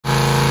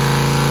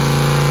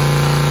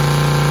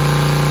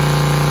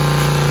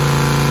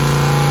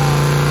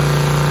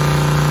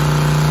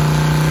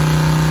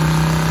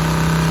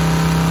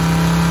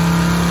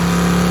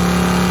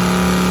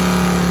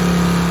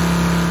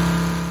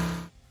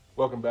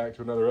back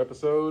to another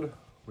episode.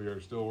 We are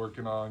still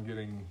working on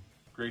getting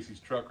Gracie's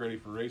truck ready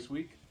for race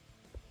week.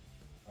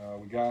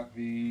 We got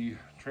the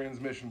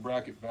transmission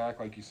bracket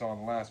back like you saw in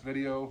the last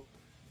video,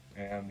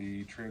 and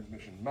the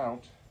transmission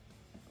mount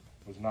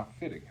was not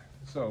fitting.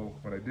 So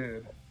what I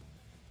did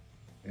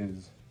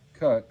is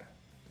cut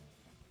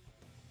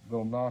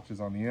little notches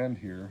on the end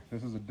here.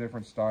 This is a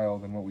different style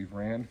than what we've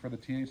ran for the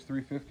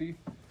TH350.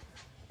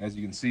 As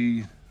you can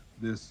see,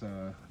 this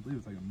I believe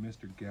it's like a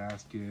Mr.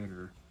 Gasket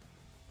or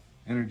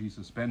energy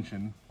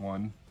suspension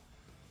one.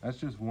 That's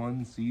just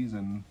one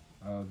season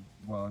of,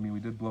 well, I mean, we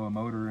did blow a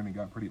motor and it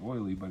got pretty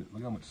oily, but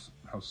look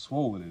how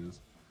swole it is.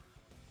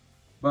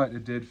 But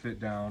it did fit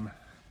down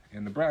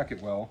in the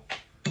bracket well.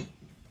 This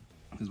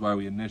is why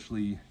we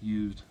initially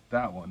used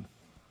that one.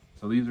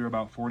 So these are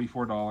about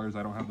 $44.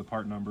 I don't have the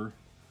part number,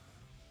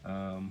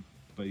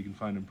 but you can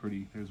find them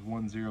pretty. There's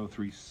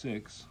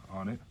 1036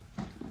 on it.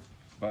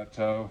 But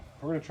we're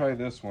gonna try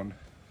this one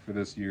for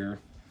this year.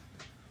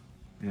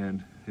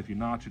 And if you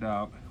notch it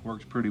out, it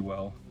works pretty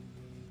well.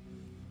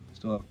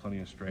 Still have plenty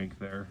of strength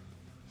there.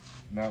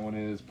 And that one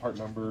is part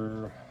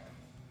number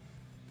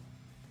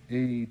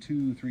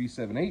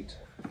A2378.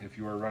 If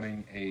you are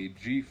running a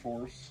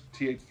G-Force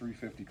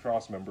TH350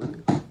 cross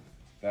member,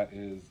 that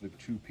is the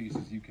two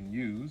pieces you can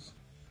use.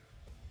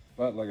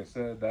 But like I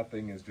said, that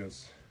thing is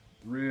just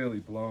really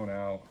blown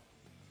out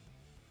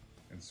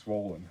and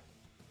swollen.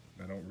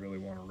 I don't really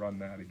want to run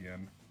that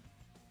again.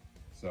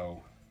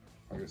 So,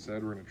 like I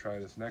said, we're going to try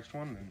this next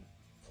one, and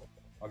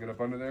I'll get up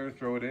under there,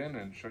 throw it in,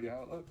 and show you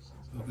how it looks.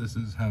 So this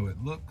is how it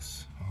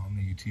looks on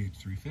the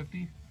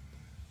TH350.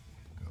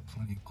 Got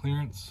plenty of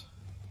clearance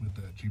with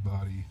that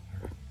G-body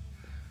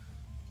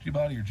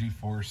or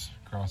G-Force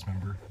cross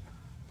member.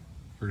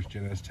 First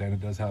Gen S10, it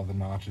does have the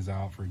notches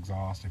out for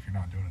exhaust if you're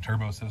not doing a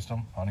turbo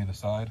system on either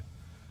side.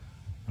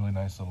 Really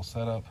nice little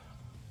setup.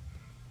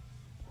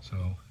 So,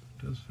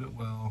 it does fit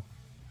well.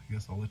 I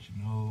guess I'll let you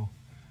know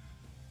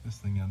this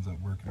thing ends up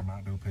working or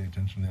not. Don't pay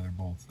attention to the other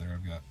bolts there.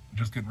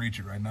 Just couldn't reach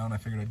it right now, and I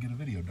figured I'd get a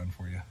video done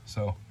for you.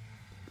 So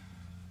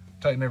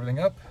tighten everything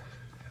up,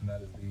 and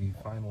that is the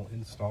final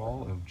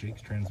install of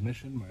Jake's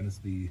transmission, minus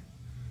the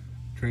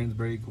trans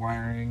brake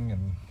wiring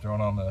and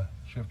throwing on the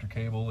shifter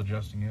cable,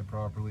 adjusting it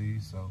properly.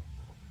 So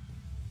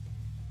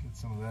get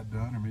some of that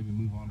done, or maybe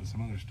move on to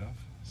some other stuff.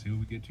 See what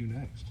we get to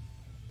next.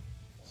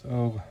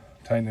 So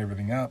tighten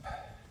everything up,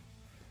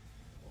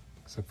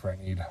 except for I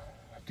need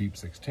deep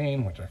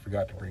 16, which I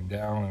forgot to bring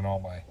down in all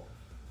my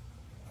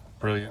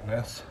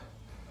brilliantness.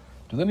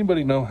 Does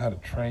anybody know how to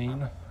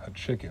train a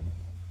chicken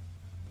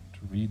to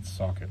read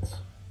sockets?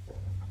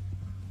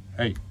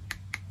 Hey,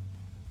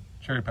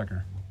 cherry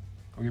pecker,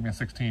 go give me a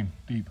 16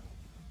 deep.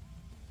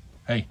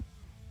 Hey,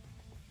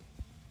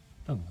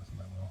 doesn't listen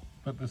that well.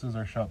 But this is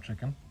our shop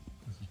chicken.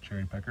 This is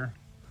cherry pecker.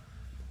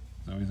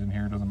 Zoe's in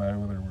here. Doesn't matter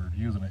whether we're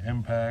using an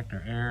impact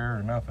or air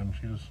or nothing.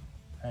 She just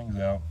hangs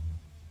out.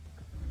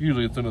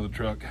 Usually it's under the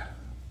truck.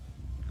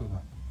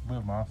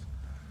 Live moss.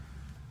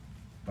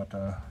 But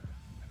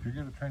if you're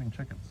good at training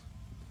chickens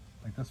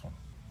like this one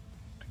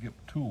to get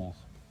tools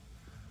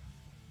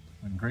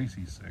when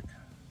Gracie's sick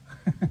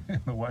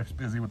and the wife's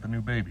busy with the new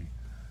baby,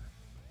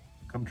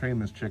 come train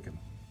this chicken.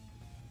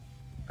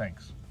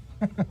 Thanks.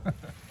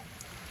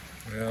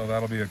 Well,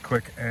 that'll be a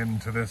quick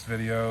end to this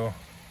video.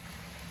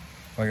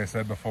 Like I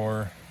said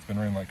before, it's been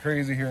raining like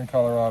crazy here in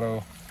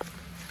Colorado,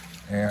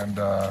 and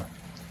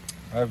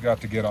I've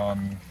got to get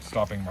on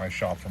stopping my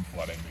shop from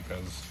flooding,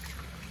 because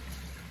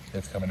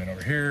it's coming in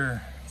over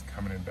here, it's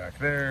coming in back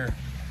there,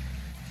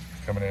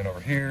 it's coming in over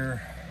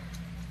here.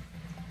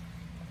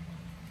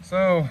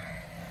 So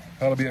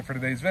that'll be it for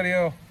today's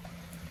video.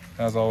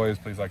 As always,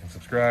 please like and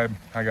subscribe.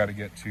 I got to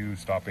get to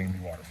stopping the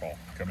waterfall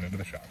coming into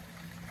the shop.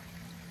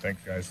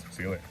 Thanks guys,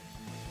 see you later.